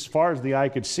mean, just as far as the eye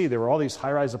could see, there were all these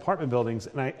high-rise apartment buildings.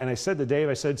 And I said to Dave,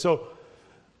 I said, so,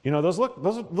 those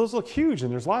look huge,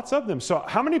 and there's lots of them. So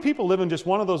how many people live in just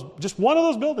one of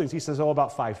those buildings? He says,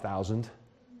 about 5,000.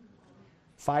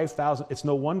 5,000. It's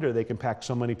no wonder they can pack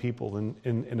so many people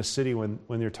in a city when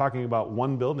you're talking about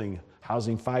one building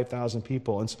housing 5,000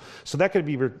 people. And so that could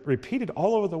be repeated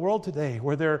all over the world today,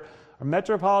 where there are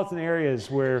metropolitan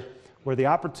areas where the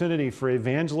opportunity for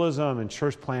evangelism and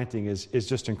church planting is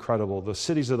just incredible. The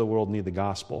cities of the world need the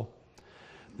gospel.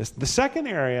 The second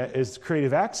area is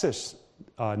creative access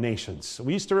nations.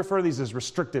 We used to refer to these as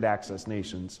restricted access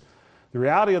nations. The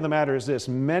reality of the matter is this: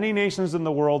 many nations in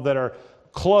the world that are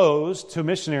closed to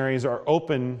missionaries are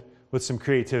open with some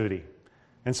creativity.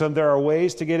 And so there are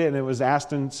ways to get in. It was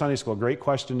asked in Sunday school, a great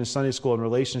question in Sunday school in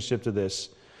relationship to this,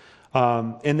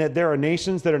 in that there are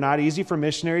nations that are not easy for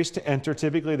missionaries to enter.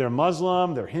 Typically they're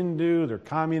Muslim, they're Hindu, they're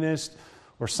communist,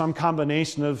 or some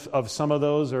combination of some of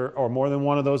those, or more than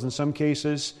one of those in some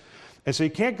cases. And so you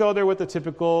can't go there with the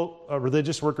typical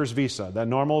religious workers visa. That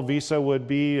normal visa would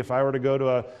be, if I were to go to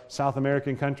a South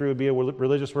American country, it would be a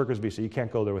religious workers visa. You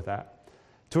can't go there with that.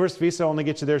 Tourist visa only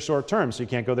gets you there short term, so you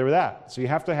can't go there with that. So you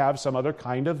have to have some other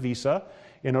kind of visa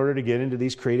in order to get into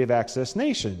these creative access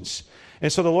nations. And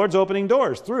so the Lord's opening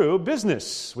doors through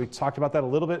business. We talked about that a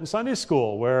little bit in Sunday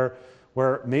school, where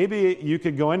maybe you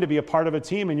could go in to be a part of a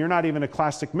team and you're not even a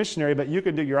classic missionary, but you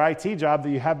can do your IT job that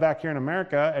you have back here in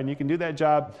America, and you can do that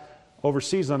job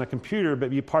overseas on a computer, but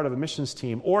be part of a missions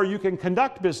team. Or you can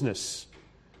conduct business.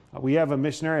 We have a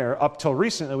missionary, or up till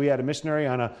recently, we had a missionary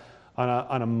on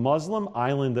a Muslim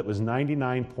island that was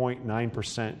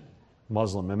 99.9%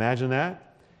 Muslim. Imagine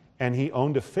that. And he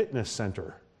owned a fitness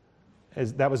center.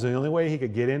 That was the only way he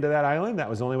could get into that island. That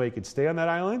was the only way he could stay on that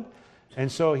island.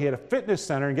 And so he had a fitness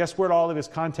center, and guess where all of his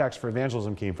contacts for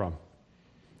evangelism came from?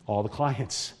 All the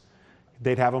clients.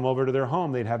 They'd have them over to their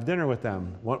home. They'd have dinner with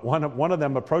them. One of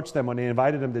them approached them when they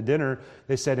invited them to dinner.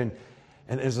 They said, and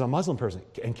this is a Muslim person,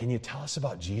 and can you tell us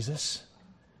about Jesus?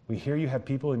 We hear you have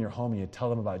people in your home and you tell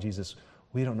them about Jesus.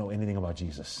 We don't know anything about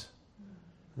Jesus.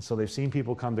 And so they've seen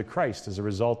people come to Christ as a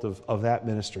result of that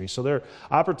ministry. So there are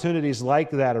opportunities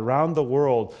like that around the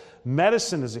world.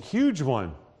 Medicine is a huge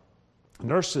one.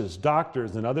 Nurses,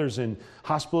 doctors, and others in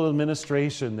hospital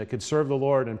administration that could serve the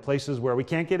Lord in places where we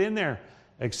can't get in there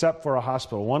except for a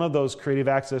hospital. One of those creative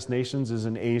access nations is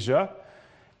in Asia.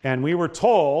 And we were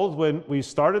told when we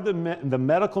started the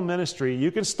medical ministry,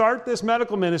 you can start this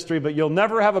medical ministry, but you'll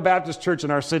never have a Baptist church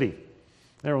in our city.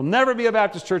 There will never be a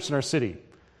Baptist church in our city.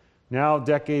 Now,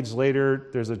 decades later,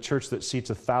 there's a church that seats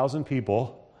 1,000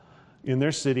 people in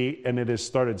their city, and it has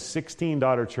started 16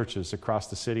 daughter churches across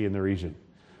the city and the region.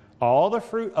 All the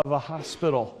fruit of a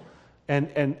hospital.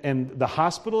 And the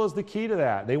hospital is the key to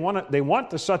that. They want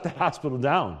to shut the hospital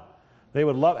down. They'd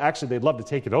love to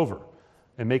take it over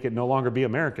and make it no longer be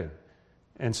American.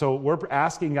 And so we're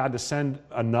asking God to send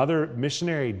another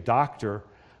missionary doctor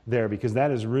there, because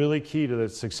that is really key to the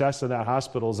success of that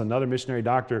hospital. Is another missionary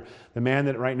doctor. The man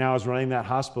that right now is running that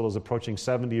hospital is approaching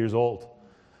 70 years old.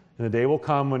 And the day will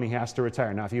come when he has to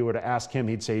retire. Now, if you were to ask him,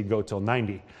 he'd say he'd go till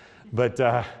 90. But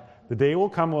the day will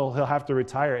come when he'll have to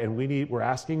retire, and we're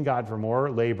asking God for more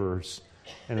laborers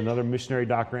and another missionary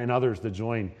doctor and others to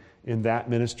join in that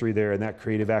ministry there, in that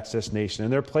creative access nation.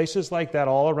 And there are places like that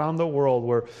all around the world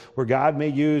where God may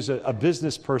use a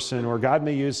business person, or God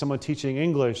may use someone teaching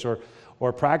English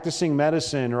or practicing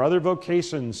medicine or other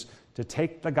vocations to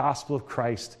take the gospel of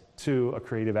Christ to a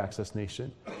creative access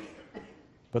nation.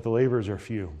 But the laborers are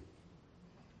few.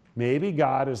 Maybe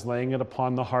God is laying it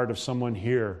upon the heart of someone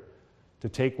here to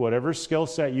take whatever skill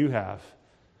set you have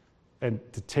and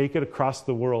to take it across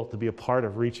the world to be a part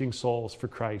of reaching souls for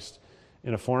Christ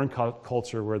in a foreign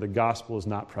culture where the gospel is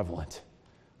not prevalent,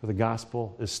 where the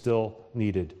gospel is still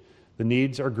needed. The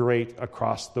needs are great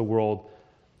across the world.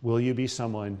 Will you be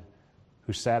someone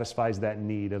who satisfies that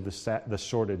need of the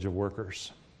shortage of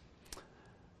workers?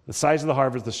 The size of the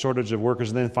harvest, the shortage of workers,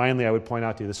 and then finally I would point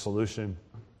out to you the solution.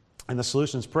 And the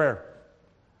solution is prayer.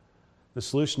 The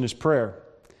solution is prayer.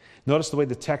 Notice the way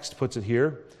the text puts it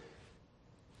here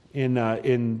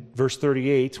in verse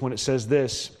 38 when it says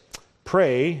this,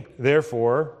 "Pray,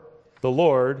 therefore, the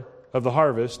Lord of the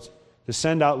harvest to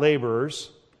send out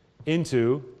laborers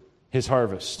into his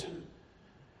harvest."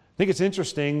 I think it's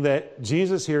interesting that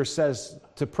Jesus here says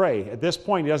to pray. At this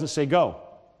point, he doesn't say go.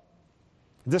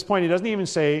 At this point, he doesn't even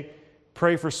say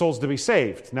pray for souls to be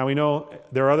saved. Now, we know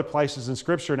there are other places in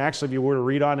Scripture, and actually, if you were to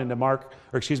read on into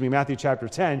Matthew chapter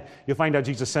 10, you'll find out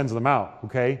Jesus sends them out,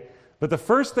 okay? But the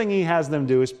first thing he has them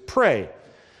do is pray.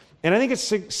 And I think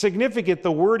it's significant,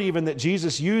 the word even that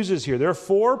Jesus uses here. There are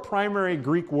 4 primary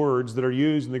Greek words that are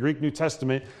used in the Greek New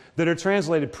Testament that are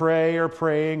translated pray or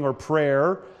praying or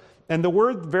prayer. And the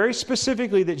word very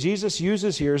specifically that Jesus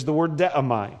uses here is the word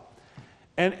deomai.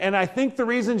 And I think the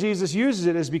reason Jesus uses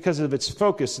it is because of its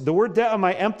focus. The word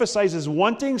deomai emphasizes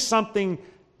wanting something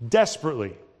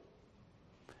desperately.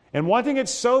 And wanting it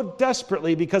so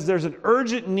desperately because there's an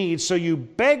urgent need, so you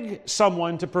beg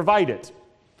someone to provide it.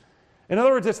 In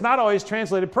other words, it's not always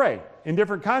translated pray. In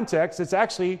different contexts, it's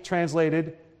actually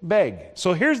translated beg.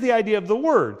 So here's the idea of the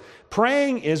word.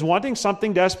 Praying is wanting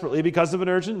something desperately because of an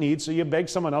urgent need, so you beg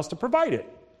someone else to provide it.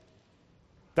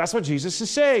 That's what Jesus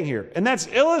is saying here. And that's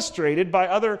illustrated by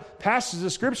other passages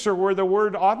of Scripture where the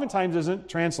word oftentimes isn't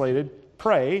translated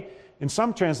pray. In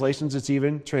some translations, it's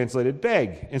even translated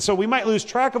beg. And so we might lose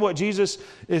track of what Jesus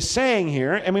is saying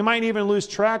here, and we might even lose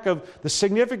track of the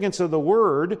significance of the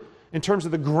word in terms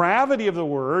of the gravity of the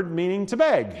word, meaning to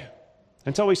beg,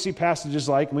 until we see passages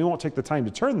like, and we won't take the time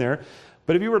to turn there,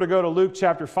 but if you were to go to Luke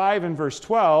chapter 5 and verse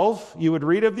 12, you would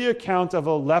read of the account of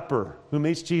a leper who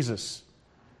meets Jesus,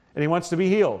 and he wants to be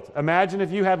healed. Imagine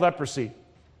if you had leprosy,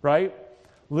 right?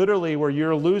 Literally where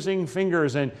you're losing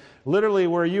fingers and literally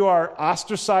where you are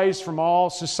ostracized from all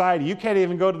society. You can't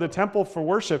even go to the temple for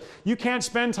worship. You can't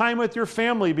spend time with your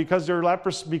family because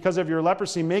of your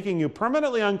leprosy making you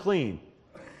permanently unclean.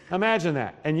 Imagine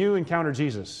that. And you encounter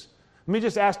Jesus. Let me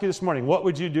just ask you this morning, what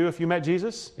would you do if you met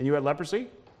Jesus and you had leprosy?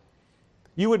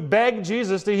 You would beg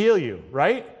Jesus to heal you,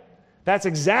 right? That's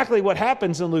exactly what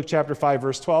happens in Luke chapter 5,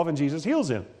 verse 12, and Jesus heals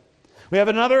him. We have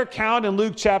another account in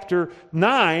Luke chapter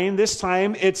 9. This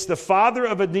time, it's the father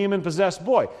of a demon-possessed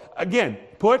boy. Again,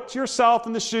 put yourself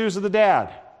in the shoes of the dad.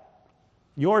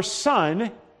 Your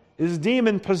son is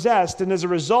demon-possessed, and as a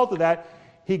result of that,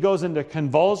 he goes into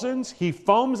convulsions, he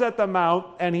foams at the mouth,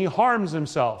 and he harms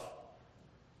himself.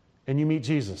 And you meet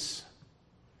Jesus.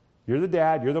 You're the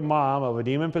dad, you're the mom of a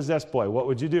demon-possessed boy. What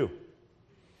would you do?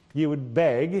 You would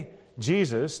beg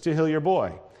Jesus to heal your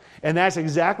boy. And that's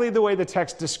exactly the way the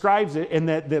text describes it, in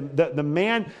that the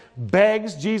man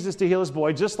begs Jesus to heal his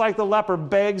boy, just like the leper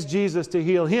begs Jesus to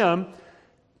heal him.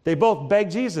 They both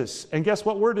beg Jesus. And guess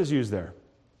what word is used there?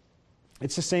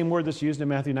 It's the same word that's used in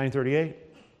Matthew 9:38.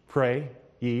 Pray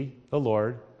ye the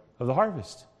Lord of the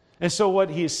harvest. And so what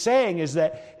he's saying is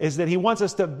that he wants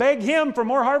us to beg him for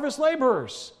more harvest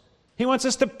laborers. He wants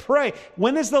us to pray.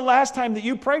 When is the last time that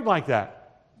you prayed like that?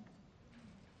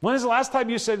 When is the last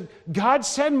time you said, God,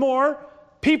 send more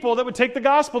people that would take the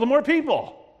gospel to more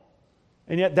people?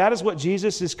 And yet that is what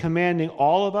Jesus is commanding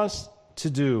all of us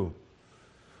to do.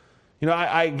 You know,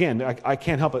 I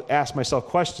can't help but ask myself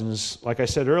questions. Like I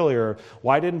said earlier,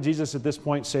 why didn't Jesus at this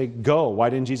point say go?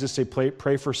 Why didn't Jesus say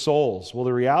pray for souls? Well,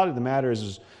 the reality of the matter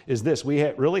is this. We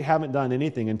really haven't done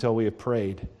anything until we have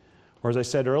prayed. Or as I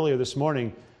said earlier this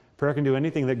morning, prayer can do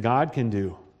anything that God can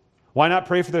do. Why not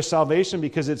pray for their salvation?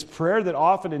 Because it's prayer that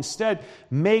often instead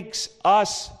makes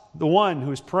us, the one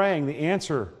who is praying, the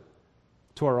answer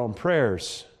to our own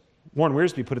prayers. Warren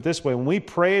Wiersbe put it this way: when we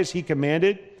pray as he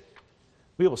commanded,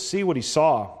 we will see what he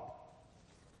saw.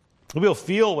 We will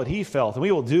feel what he felt, and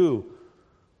we will do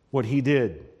what he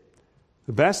did.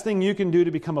 The best thing you can do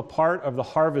to become a part of the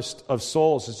harvest of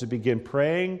souls is to begin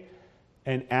praying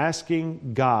and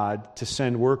asking God to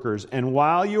send workers. And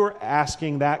while you are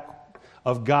asking that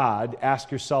of God,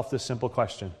 ask yourself this simple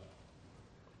question: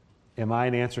 am I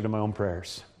an answer to my own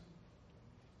prayers?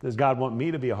 Does God want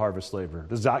me to be a harvest laborer?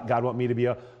 Does God want me to be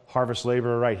a harvest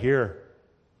laborer right here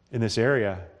in this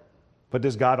area? But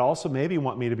does God also maybe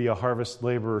want me to be a harvest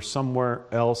laborer somewhere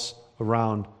else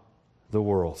around the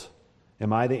world?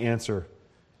 Am I the answer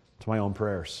to my own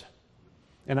prayers?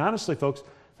 And honestly, folks,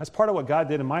 that's part of what God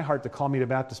did in my heart to call me to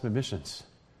Baptist Missions.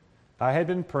 I had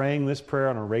been praying this prayer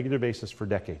on a regular basis for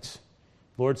decades.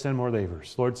 Lord, send more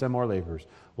laborers. Lord, send more laborers.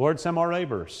 Lord, send more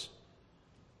laborers.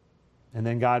 And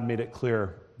then God made it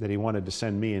clear that he wanted to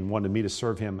send me and wanted me to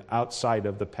serve him outside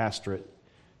of the pastorate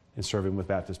and serve him with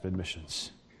Baptist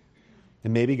Missions.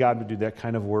 And maybe God would do that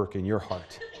kind of work in your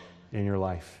heart, in your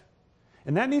life.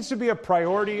 And that needs to be a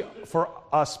priority for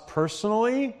us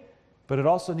personally, but it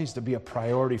also needs to be a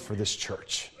priority for this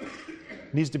church.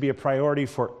 It needs to be a priority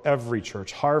for every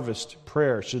church. Harvest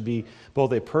prayer should be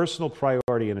both a personal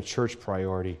priority and a church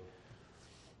priority.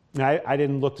 Now, I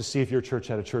didn't look to see if your church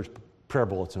had a church prayer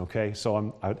bulletin, okay?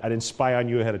 So I didn't spy on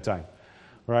you ahead of time,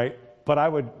 right? But I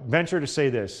would venture to say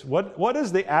this. What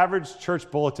does the average church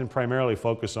bulletin primarily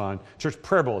focus on? Church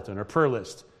prayer bulletin or prayer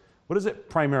list. What does it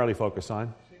primarily focus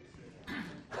on?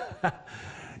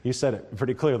 You said it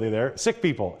pretty clearly there. Sick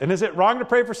people. And is it wrong to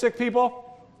pray for sick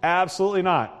people? Absolutely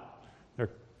not. There are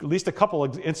at least a couple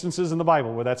of instances in the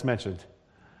Bible where that's mentioned.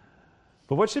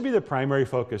 But what should be the primary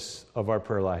focus of our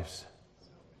prayer lives?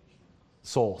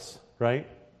 Souls, right?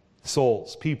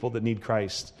 Souls, people that need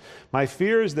Christ. My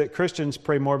fear is that Christians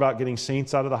pray more about getting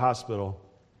saints out of the hospital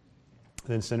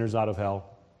than sinners out of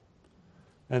hell.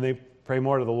 And they pray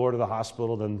more to the Lord of the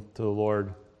hospital than to the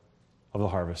Lord of the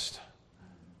harvest.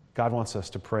 God wants us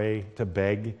to pray, to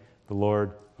beg the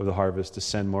Lord of the harvest to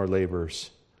send more laborers.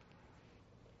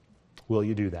 Will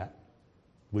you do that?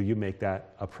 Will you make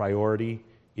that a priority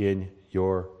in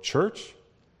your church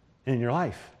and in your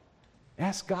life?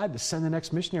 Ask God to send the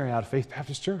next missionary out of Faith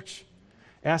Baptist Church.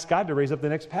 Ask God to raise up the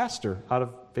next pastor out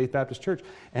of Faith Baptist Church.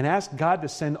 And ask God to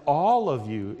send all of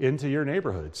you into your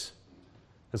neighborhoods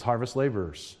as harvest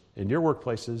laborers, in your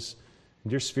workplaces,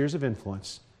 in your spheres of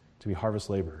influence, to be harvest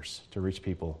laborers, to reach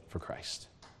people for Christ.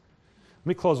 Let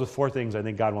me close with 4 things I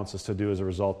think God wants us to do as a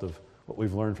result of what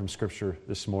we've learned from Scripture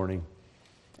this morning.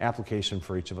 Application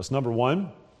for each of us. Number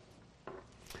 1,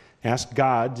 ask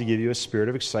God to give you a spirit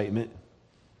of excitement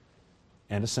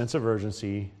and a sense of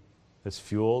urgency that's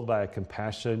fueled by a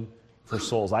compassion for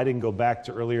souls. I didn't go back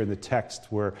to earlier in the text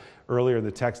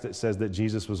it says that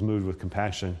Jesus was moved with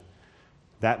compassion.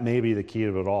 That may be the key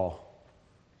of it all.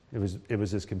 It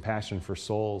was his compassion for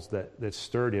souls that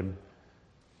stirred him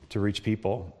to reach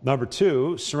people. Number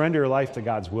 2, surrender your life to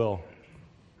God's will.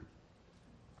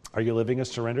 Are you living a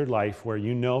surrendered life where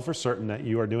you know for certain that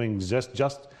you are doing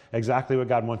just exactly what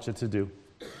God wants you to do?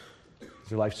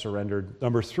 Is your life surrendered?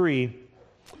 Number 3,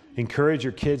 encourage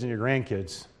your kids and your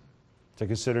grandkids to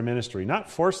consider ministry.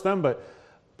 Not force them, but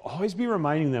always be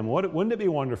reminding them, wouldn't it be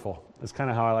wonderful? That's kind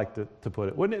of how I like to put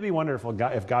it. Wouldn't it be wonderful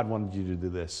if God wanted you to do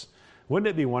this? Wouldn't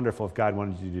it be wonderful if God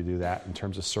wanted you to do that in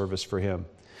terms of service for him?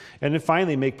 And then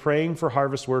finally, make praying for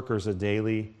harvest workers a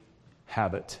daily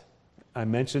habit. I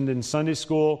mentioned in Sunday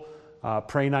school,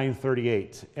 Pray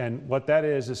 938. And what that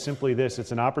is simply this.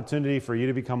 It's an opportunity for you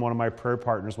to become one of my prayer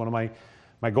partners.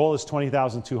 My goal is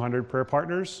 20,200 prayer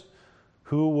partners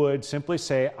who would simply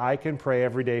say, I can pray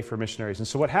every day for missionaries. And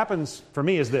so what happens for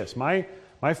me is this. My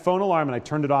phone alarm, and I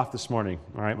turned it off this morning.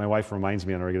 All right, my wife reminds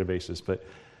me on a regular basis, but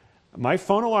my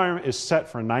phone alarm is set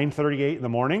for 9:38 in the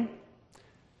morning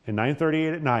and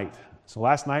 9:38 at night. So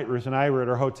last night, Ruth and I were at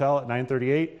our hotel at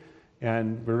 9:38,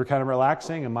 and we were kind of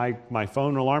relaxing, and my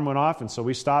phone alarm went off, and so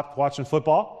we stopped watching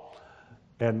football,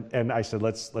 and I said,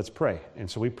 let's pray. And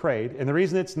so we prayed. And the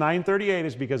reason it's 9:38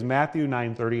 is because Matthew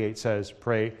 9:38 says,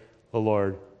 pray the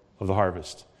Lord of the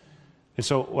harvest. And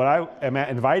so what I am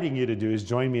inviting you to do is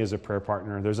join me as a prayer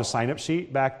partner. There's a sign-up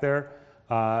sheet back there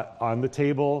on the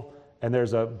table, and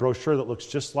there's a brochure that looks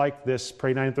just like this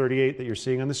Pray 938 that you're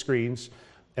seeing on the screens.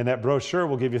 And that brochure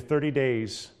will give you 30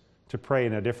 days to pray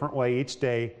in a different way each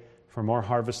day for more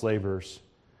harvest laborers.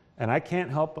 And I can't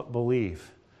help but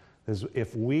believe that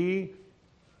if we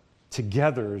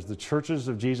together, as the churches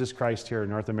of Jesus Christ here in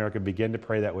North America, begin to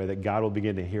pray that way, that God will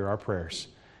begin to hear our prayers.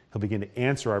 He'll begin to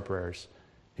answer our prayers.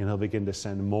 And he'll begin to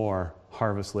send more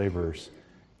harvest laborers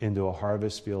into a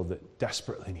harvest field that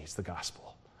desperately needs the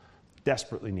gospel.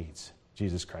 Desperately needs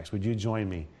Jesus Christ. Would you join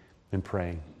me in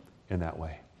praying in that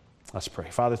way? Let's pray.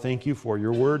 Father, thank you for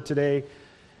your word today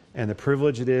and the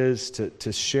privilege it is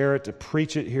to share it, to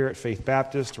preach it here at Faith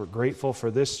Baptist. We're grateful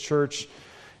for this church,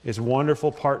 its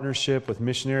wonderful partnership with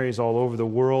missionaries all over the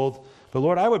world. But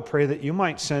Lord, I would pray that you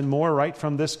might send more right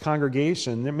from this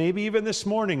congregation. That maybe even this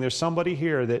morning there's somebody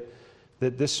here that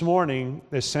this morning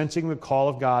is sensing the call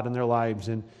of God in their lives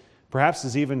and perhaps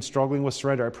is even struggling with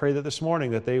surrender. I pray that this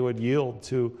morning that they would yield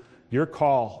to your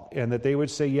call and that they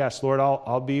would say, yes, Lord,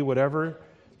 I'll be whatever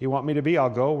you want me to be. I'll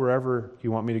go wherever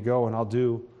you want me to go, and I'll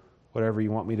do whatever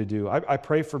you want me to do. I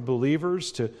pray for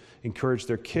believers to encourage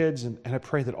their kids, and I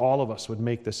pray that all of us would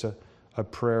make this a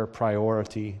prayer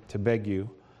priority to beg you,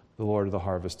 the Lord of the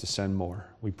harvest, to send more.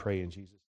 We pray in Jesus' name.